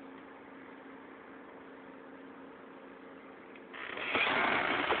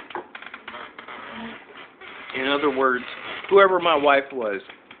 In other words, whoever my wife was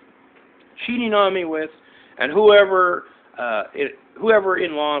cheating on me with, and whoever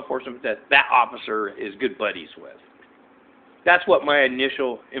in law enforcement that officer is good buddies with. That's what my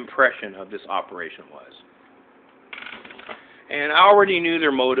initial impression of this operation was. And I already knew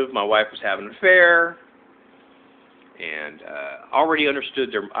their motive. My wife was having an affair, and I already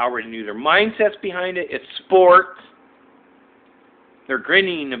knew their mindsets behind it. It's sport. They're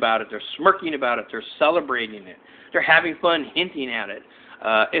grinning about it. They're smirking about it. They're celebrating it. They're having fun hinting at it.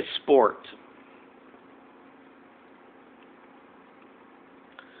 It's sport.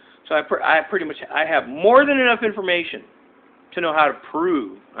 So I have more than enough information to know how to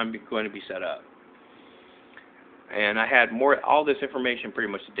prove I'm going to be set up. And I had all this information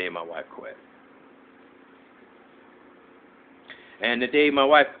pretty much the day my wife quit. And the day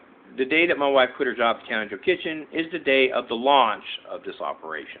that my wife quit her job at the County Jail Kitchen is the day of the launch of this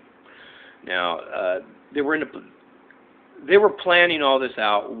operation. Now, they were planning all this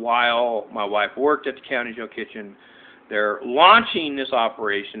out while my wife worked at the County Jail Kitchen. They're launching this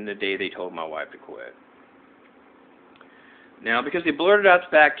operation the day they told my wife to quit. Now, because they blurted out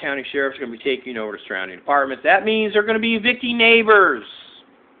the fact county sheriffs are going to be taking over the surrounding departments, that means they're going to be evicting neighbors.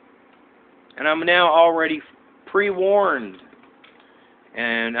 And I'm now already pre-warned.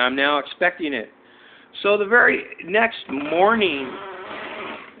 And I'm now expecting it. So the very next morning,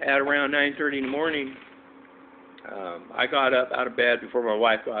 at around 9:30 in the morning, I got up out of bed before my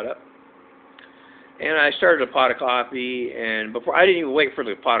wife got up. And I started a pot of coffee. And before, I didn't even wait for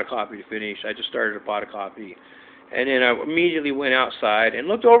the pot of coffee to finish. I just started a pot of coffee. And then I immediately went outside and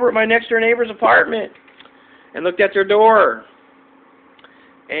looked over at my next door neighbor's apartment and looked at their door.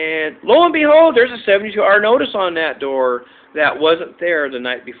 And lo and behold, there's a 72-hour notice on that door that wasn't there the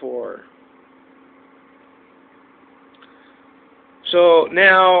night before. So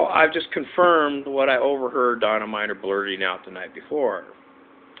now I've just confirmed what I overheard Donna Miner blurting out the night before.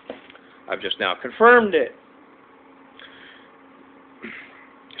 I've just now confirmed it.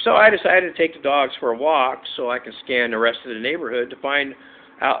 So I decided to take the dogs for a walk so I can scan the rest of the neighborhood to find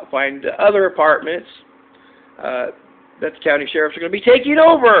other apartments that the county sheriffs are going to be taking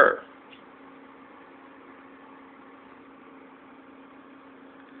over.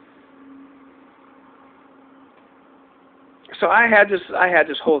 So I had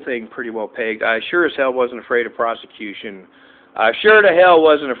this whole thing pretty well pegged. I sure as hell wasn't afraid of prosecution. I sure to hell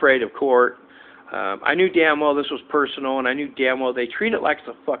wasn't afraid of court. I knew damn well this was personal, and I knew damn well they treat it like it's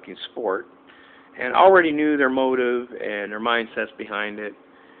a fucking sport, and already knew their motive and their mindsets behind it,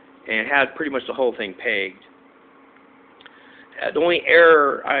 and had pretty much the whole thing pegged. The only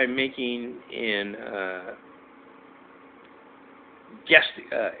error I'm making in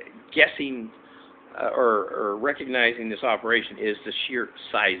guessing or recognizing this operation is the sheer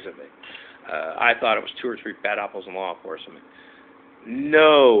size of it. I thought it was 2 or 3 bad apples in law enforcement.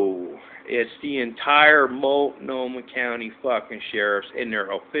 No, it's the entire Multnomah County fucking sheriffs in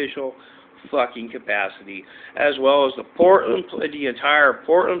their official fucking capacity, as well as the entire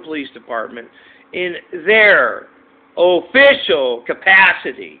Portland Police Department in their official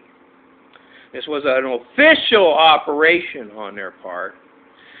capacity. This was an official operation on their part,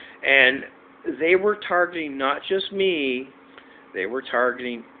 and they were targeting not just me, they were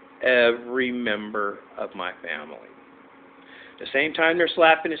targeting every member of my family. At the same time they're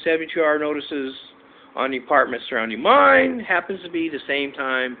slapping the 72-hour notices on the apartment surrounding mine, happens to be the same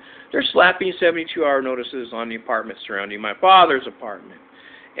time they're slapping 72-hour notices on the apartment surrounding my father's apartment,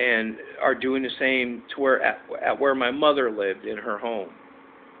 and are doing the same to where my mother lived in her home.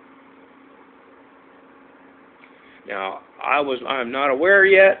 Now, I'm not aware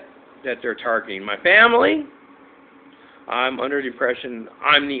yet that they're targeting my family. I'm under the impression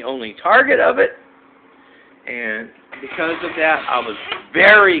I'm the only target of it. And because of that, I was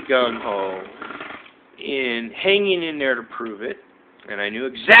very gung-ho in hanging in there to prove it. And I knew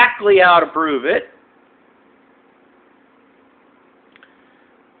exactly how to prove it.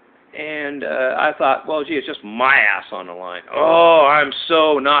 And I thought, well, gee, it's just my ass on the line. Oh, I'm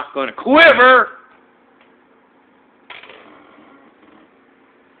so not going to quiver.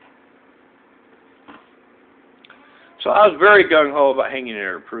 So I was very gung-ho about hanging in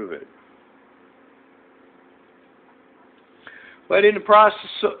there to prove it. But in the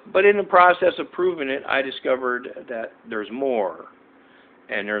process of proving it, I discovered that there's more,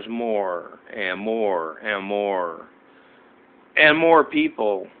 and there's more, and more, and more, and more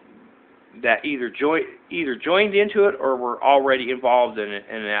people that either joined into it or were already involved in it,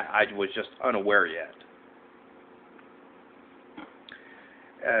 and that I was just unaware yet.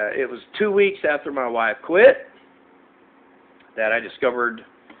 It was 2 weeks after my wife quit that I discovered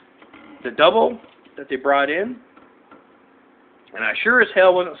the double that they brought in. And I sure as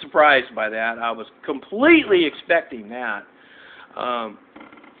hell wasn't surprised by that. I was completely expecting that.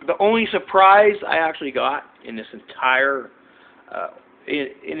 The only surprise I actually got in this entire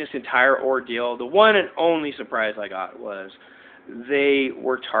ordeal, the one and only surprise I got was they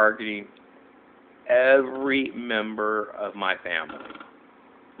were targeting every member of my family,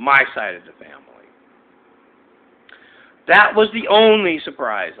 my side of the family. That was the only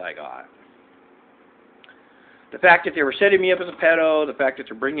surprise I got. The fact that they were setting me up as a pedo, the fact that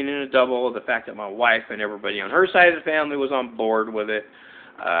they're bringing in a double, the fact that my wife and everybody on her side of the family was on board with it,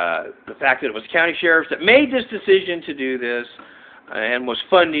 the fact that it was county sheriffs that made this decision to do this and was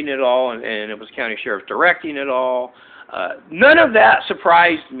funding it all, and it was county sheriffs directing it all. None of that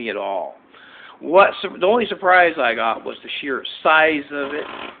surprised me at all. The only surprise I got was the sheer size of it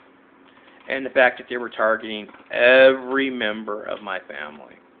and the fact that they were targeting every member of my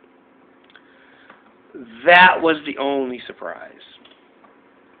family. That was the only surprise.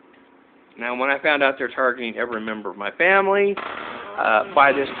 Now, when I found out they're targeting every member of my family,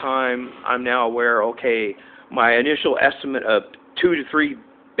 by this time, I'm now aware, okay, my initial estimate of 2 to 3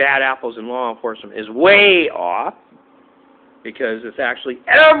 bad apples in law enforcement is way off, because it's actually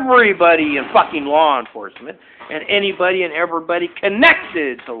everybody in fucking law enforcement and anybody and everybody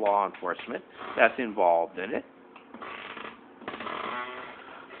connected to law enforcement that's involved in it.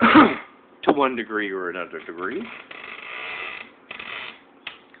 To one degree or another degree.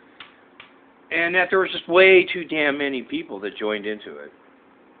 And that there was just way too damn many people that joined into it.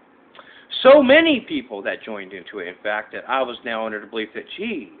 So many people that joined into it, in fact, that I was now under the belief that,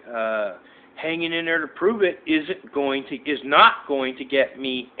 gee, hanging in there to prove it is not going to get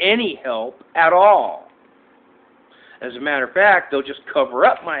me any help at all. As a matter of fact, they'll just cover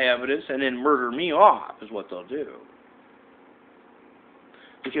up my evidence and then murder me off, is what they'll do.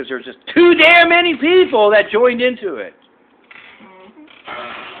 Because there's just too damn many people that joined into it.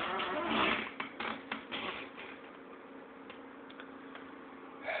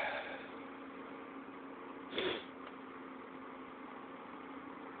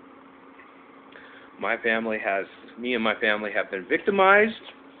 Me and my family have been victimized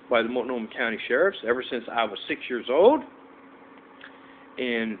by the Multnomah County Sheriffs ever since I was 6 years old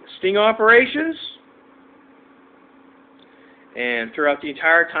in sting operations. And throughout the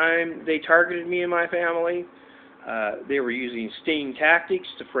entire time they targeted me and my family, they were using sting tactics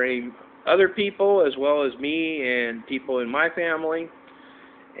to frame other people as well as me and people in my family.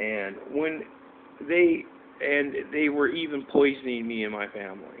 And they were even poisoning me and my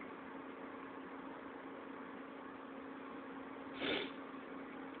family.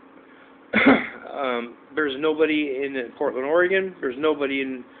 There's nobody in Portland, Oregon. There's nobody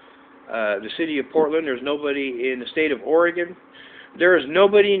in the city of Portland. There's nobody in the state of Oregon. There is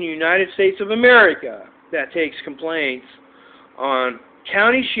nobody in the United States of America that takes complaints on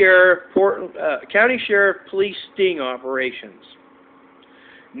county sheriff police sting operations.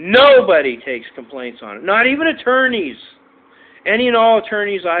 Nobody takes complaints on it. Not even attorneys. Any and all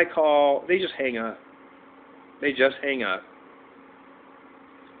attorneys I call, they just hang up. They just hang up.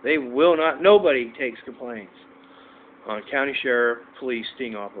 They will not. Nobody takes complaints on county sheriff police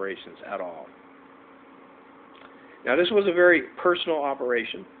sting operations at all. Now, this was a very personal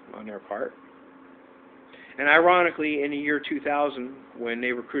operation on their part. And ironically, in the year 2000, when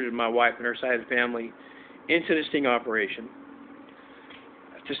they recruited my wife and her side of the family into the sting operation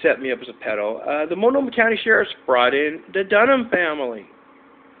to set me up as a pedo, the Multnomah County Sheriffs brought in the Dunham family,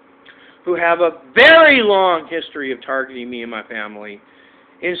 who have a very long history of targeting me and my family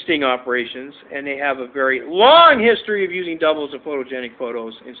in sting operations, and they have a very long history of using doubles and photogenic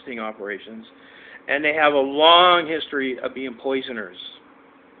photos in sting operations, and they have a long history of being poisoners.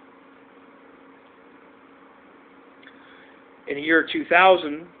 In the year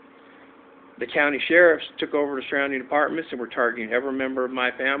 2000, the county sheriffs took over the surrounding departments and were targeting every member of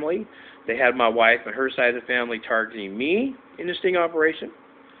my family. They had my wife and her side of the family targeting me in the sting operation.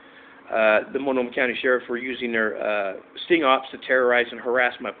 The Multnomah County Sheriffs were using their sting ops to terrorize and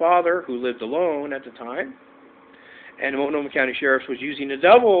harass my father, who lived alone at the time. And the Multnomah County Sheriffs was using the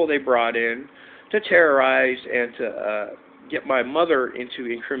double they brought in to terrorize and to get my mother into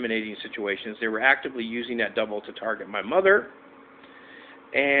incriminating situations. They were actively using that double to target my mother.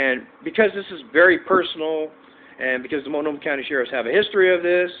 And because this is very personal, and because the Multnomah County Sheriffs have a history of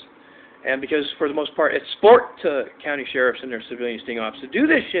this, and because, for the most part, it's sport to county sheriffs and their civilian sting ops to do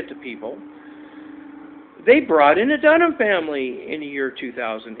this shit to people, they brought in the Dunham family in the year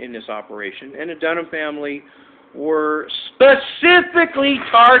 2000 in this operation. And the Dunham family were specifically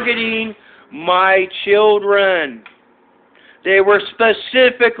targeting my children. They were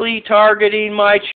specifically targeting my children.